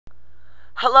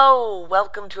Hello,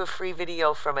 welcome to a free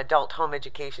video from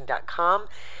adulthomeeducation.com.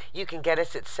 You can get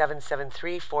us at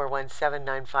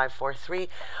 773-417-9543,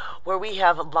 where we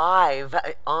have live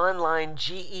online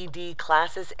GED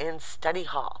classes and study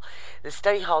hall. The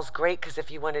study hall is great because if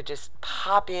you want to just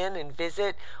pop in and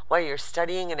visit while you're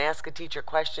studying and ask a teacher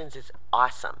questions, it's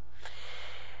awesome.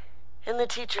 And the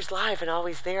teacher's live and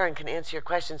always there and can answer your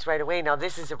questions right away. Now,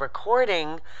 this is a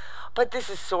recording, but this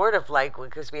is sort of like,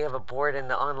 because we have a board in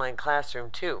the online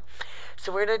classroom too.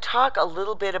 So we're going to talk a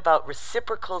little bit about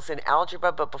reciprocals in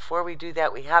algebra, but before we do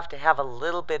that, we have to have a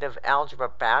little bit of algebra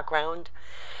background.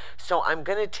 So I'm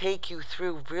going to take you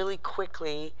through really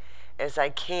quickly as I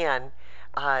can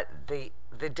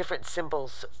the different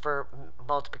symbols for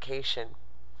multiplication.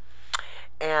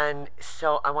 And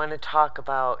so I want to talk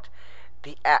about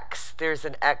the x. There's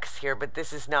an x here, but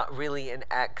this is not really an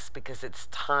x because it's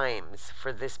times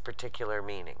for this particular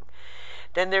meaning.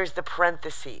 Then there's the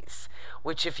parentheses,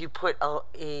 which if you put a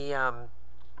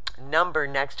number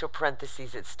next to a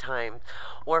parentheses, it's time,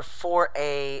 or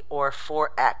 4a or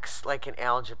 4x, like in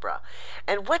algebra.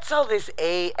 And what's all this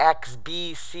a, x,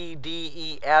 b, c, d,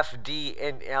 e, f, d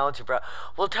in algebra?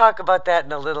 We'll talk about that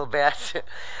in a little bit.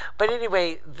 But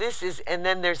anyway, this is, and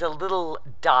then there's a little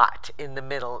dot in the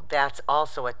middle. That's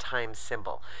also a times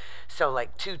symbol. So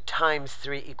like 2 times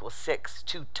 3 equals 6,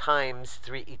 2 times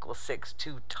 3 equals 6,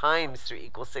 2 times 3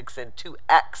 equals 6, and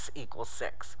 2x equals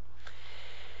 6.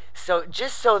 So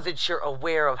just so that you're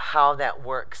aware of how that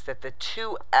works, that the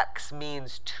 2x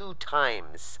means 2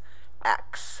 times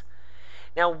x.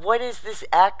 Now, what is this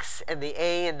x and the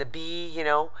a and the b, you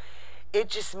know? It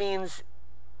just means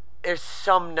there's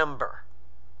some number.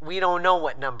 We don't know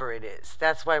what number it is.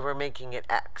 That's why we're making it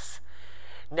x.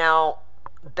 Now,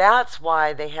 that's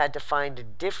why they had to find a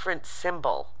different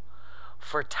symbol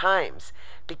for times.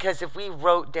 Because if we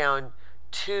wrote down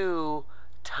 2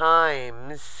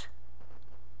 times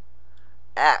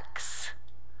x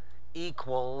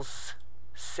equals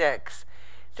 6,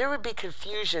 there would be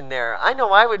confusion there. I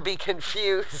know I would be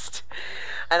confused.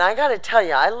 And I got to tell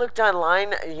you, I looked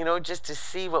online, you know, just to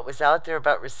see what was out there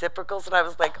about reciprocals, and I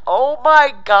was like, oh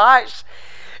my gosh,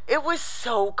 it was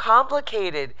so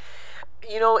complicated.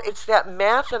 You know, it's that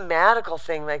mathematical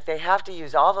thing, like they have to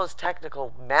use all those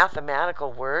technical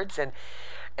mathematical words, and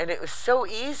it was so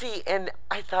easy, and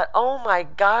I thought, oh my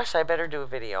gosh, I better do a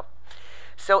video.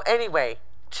 So anyway,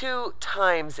 2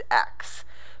 times x.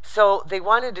 So they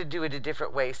wanted to do it a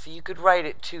different way. So you could write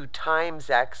it 2 times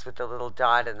x with a little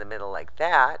dot in the middle like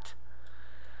that.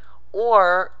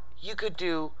 Or you could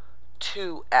do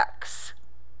 2x.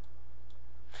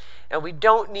 And we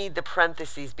don't need the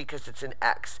parentheses because it's an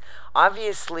x.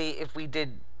 Obviously, if we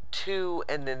did 2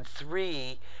 and then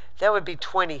 3, that would be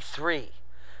 23.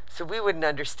 So we wouldn't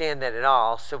understand that at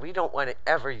all. So we don't want to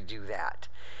ever do that.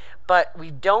 But we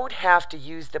don't have to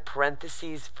use the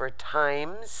parentheses for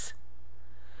times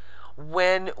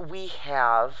when we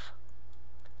have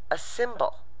a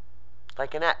symbol,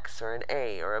 like an x or an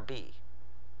a or a b.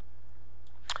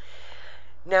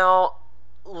 Now,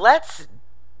 let's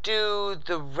do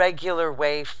the regular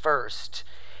way first.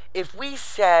 If we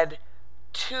said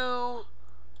 2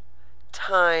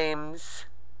 times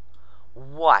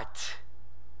what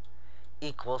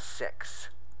equals 6?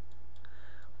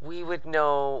 We would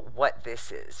know what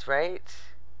this is, right?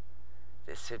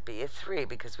 This would be a 3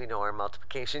 because we know our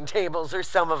multiplication tables, or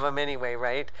some of them anyway,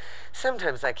 right?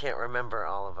 Sometimes I can't remember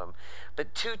all of them.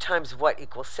 But 2 times what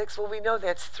equals 6? Well, we know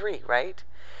that's 3, right?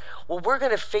 Well, we're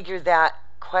going to figure that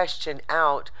question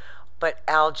out, but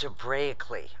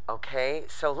algebraically, okay?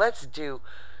 So let's do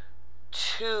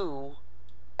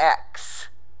 2x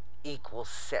equals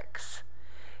 6.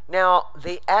 Now,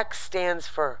 the x stands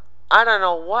for I don't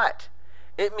know what.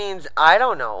 It means, I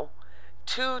don't know,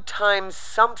 2 times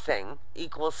something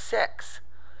equals 6.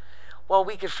 Well,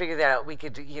 we could figure that out. We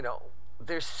could, you know,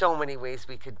 there's so many ways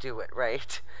we could do it,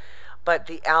 right? But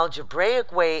the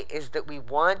algebraic way is that we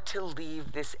want to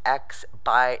leave this x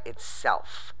by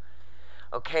itself.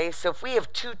 Okay, so if we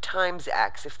have 2 times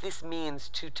x, if this means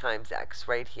 2 times x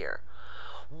right here,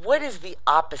 what is the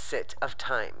opposite of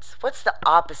times? What's the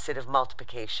opposite of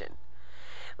multiplication?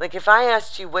 Like if I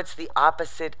asked you what's the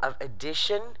opposite of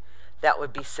addition, that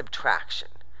would be subtraction.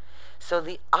 So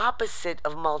the opposite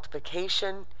of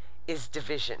multiplication is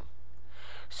division.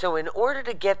 So in order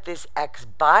to get this x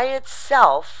by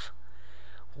itself,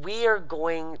 we are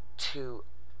going to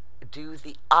do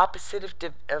the opposite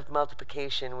of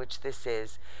multiplication, which this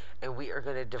is, and we are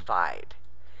going to divide.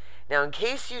 Now, in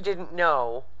case you didn't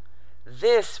know,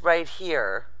 this right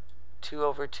here, 2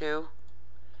 over 2,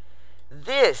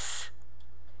 this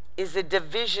is a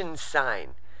division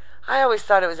sign. I always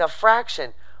thought it was a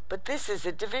fraction, But this is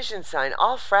a division sign.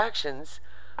 All fractions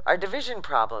are division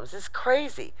problems. It's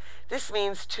crazy. This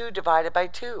means 2 divided by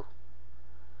 2,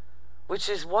 which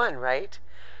is 1, right?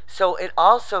 So it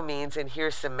also means, and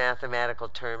here's some mathematical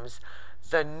terms,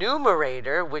 the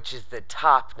numerator, which is the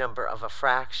top number of a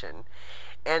fraction,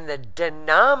 and the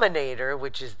denominator,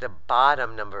 which is the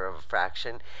bottom number of a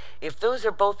fraction, if those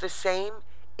are both the same,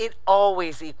 it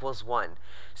always equals 1.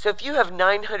 So if you have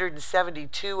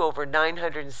 972 over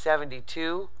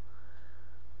 972,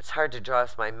 it's hard to draw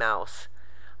with my mouse,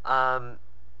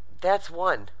 that's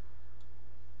 1.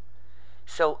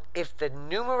 So if the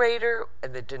numerator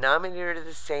and the denominator are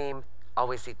the same,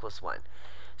 always equals 1.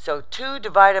 So 2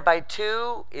 divided by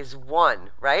 2 is 1,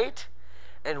 right?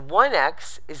 And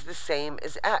 1x is the same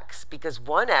as x, because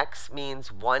 1x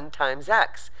means 1 times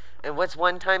x. And what's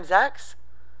 1 times x?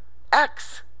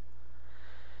 X.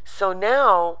 So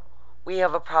now we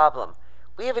have a problem.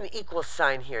 We have an equal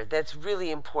sign here. That's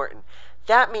really important.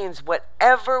 That means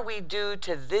whatever we do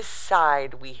to this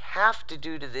side, we have to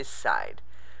do to this side.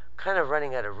 I'm kind of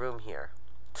running out of room here.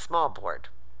 Small board.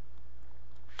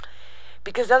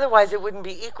 Because otherwise it wouldn't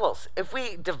be equals. If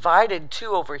we divided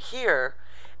 2 over here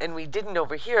and we didn't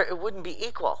over here, it wouldn't be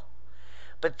equal.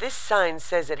 But this sign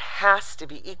says it has to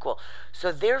be equal.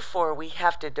 So therefore we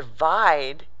have to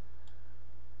divide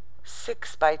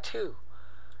 6 by 2.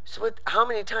 So how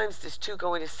many times does 2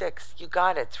 go into 6? You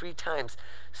got it, 3 times.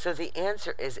 So the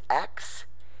answer is x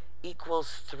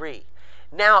equals 3.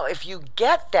 Now, if you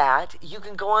get that, you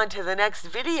can go on to the next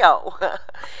video.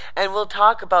 And we'll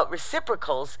talk about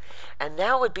reciprocals. And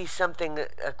that would be something,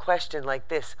 a question like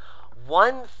this.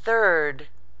 1/3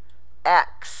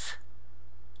 x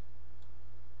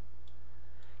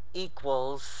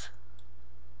equals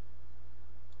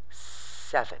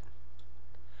 7.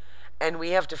 And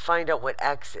we have to find out what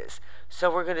x is.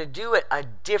 So we're going to do it a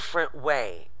different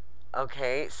way.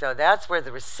 Okay, so that's where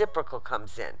the reciprocal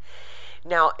comes in.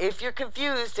 Now, if you're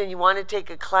confused and you want to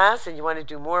take a class and you want to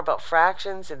do more about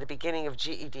fractions in the beginning of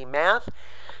GED math,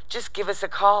 just give us a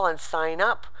call and sign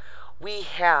up. We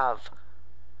have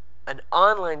an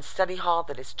online study hall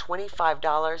that is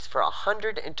 $25 for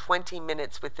 120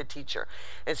 minutes with the teacher.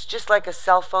 It's just like a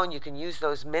cell phone. You can use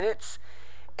those minutes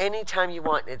anytime you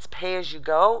want. It's pay as you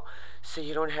go, so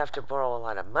you don't have to borrow a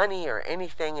lot of money or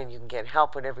anything, and you can get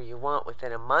help whenever you want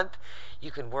within a month. You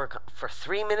can work for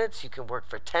 3 minutes. You can work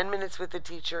for 10 minutes with the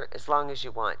teacher, as long as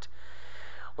you want.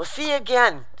 We'll see you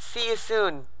again. See you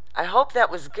soon. I hope that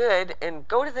was good, and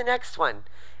go to the next one.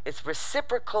 It's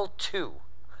Reciprocal Two.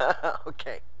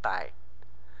 Okay, bye.